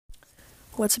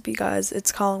What's up, you guys?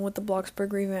 It's Colin with the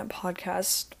Bloxburg Revamp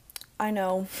podcast. I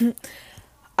know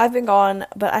I've been gone,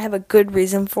 but I have a good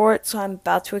reason for it, so I'm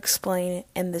about to explain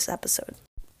in this episode.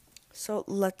 So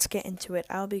let's get into it.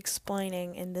 I'll be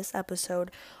explaining in this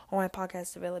episode on my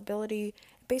podcast availability,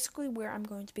 basically where I'm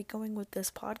going to be going with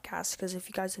this podcast, because if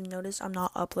you guys have noticed, I'm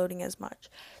not uploading as much.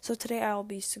 So today I'll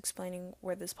be explaining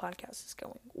where this podcast is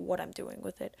going, what I'm doing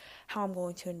with it, how I'm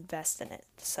going to invest in it.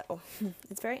 So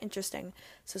it's very interesting,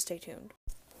 so stay tuned.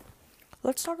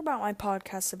 Let's talk about my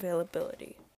podcast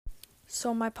availability.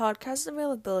 So my podcast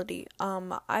availability,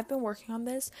 I've been working on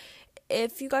this.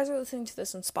 If you guys are listening to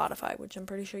this on Spotify, which I'm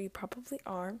pretty sure you probably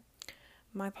are,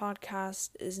 my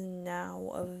podcast is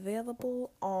now available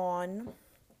on,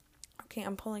 okay,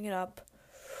 I'm pulling it up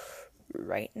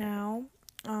right now.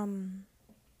 My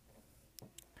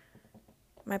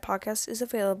podcast is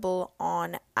available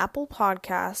on Apple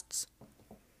Podcasts,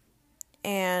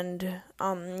 and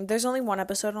there's only one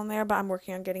episode on there, but I'm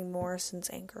working on getting more since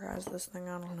Anchor has this thing,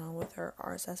 I don't know, with their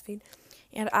RSS feed.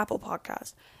 And Apple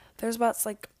Podcasts. There's about,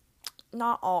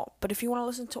 not all, but if you want to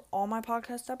listen to all my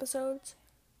podcast episodes,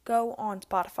 go on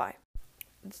Spotify.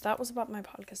 That was about my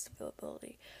podcast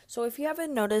availability. So if you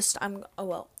haven't noticed,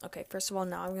 first of all,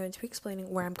 now I'm going to be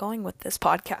explaining where I'm going with this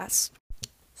podcast.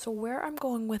 So where I'm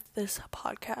going with this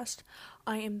podcast,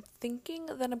 I am thinking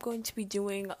that I'm going to be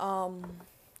doing,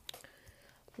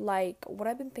 what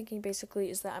I've been thinking basically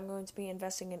is that I'm going to be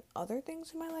investing in other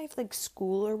things in my life, like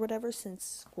school or whatever,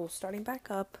 since school's starting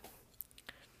back up.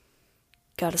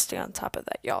 Gotta stay on top of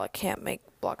that, y'all. I can't make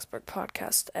Bloxburg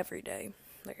podcast every day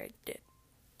like I did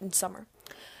in summer.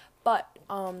 But,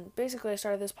 basically I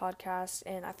started this podcast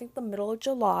in, I think, the middle of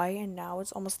July, and now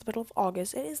it's almost the middle of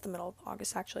August. It is the middle of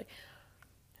August, actually.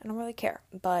 I don't really care.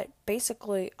 But,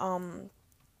 basically, I'm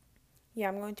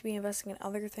going to be investing in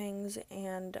other things,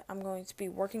 and I'm going to be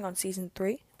working on season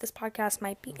 3. This podcast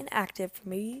might be inactive for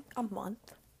maybe a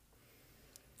month,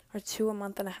 or 2, a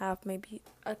month and a half, maybe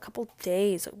a couple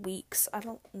days, weeks. I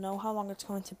don't know how long it's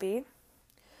going to be,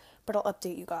 but I'll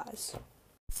update you guys.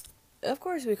 Of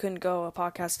course, we couldn't go a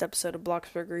podcast episode of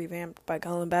Bloxburg Revamped by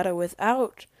Colin Betta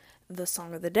without the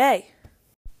song of the day.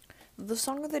 The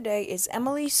song of the day is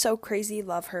Emily So Crazy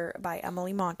Love Her by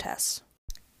Emily Montes.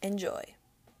 Enjoy.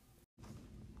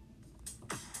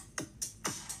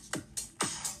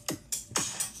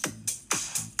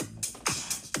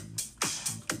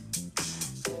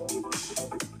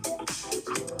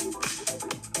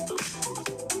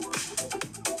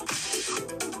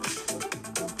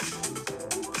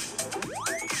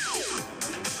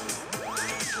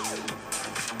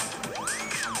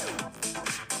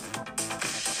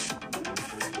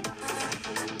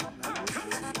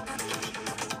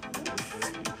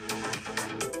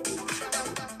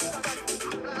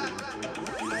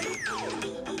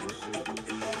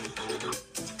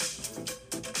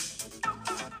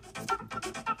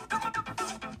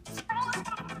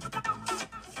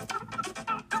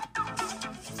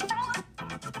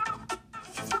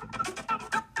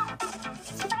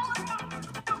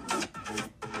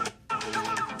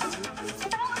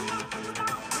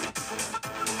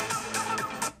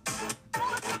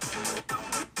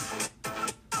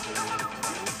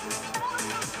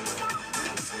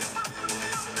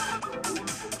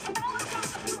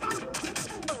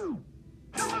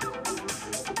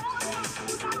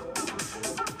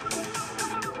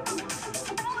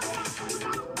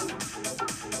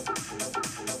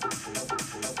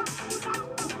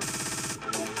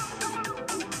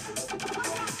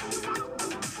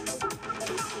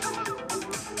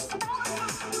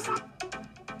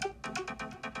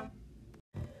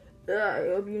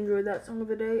 I hope you enjoyed that song of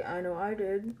the day. I know I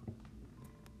did.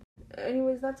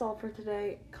 Anyways, that's all for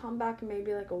today. Come back in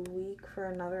maybe a week for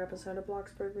another episode of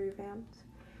Bloxburg Revamped.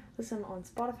 Listen on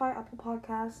Spotify, Apple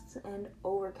Podcasts, and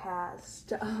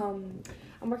Overcast. I'm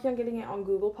working on getting it on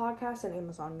Google Podcasts and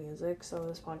Amazon Music, so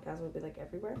this podcast will be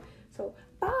everywhere. So,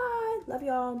 bye! Love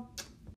y'all!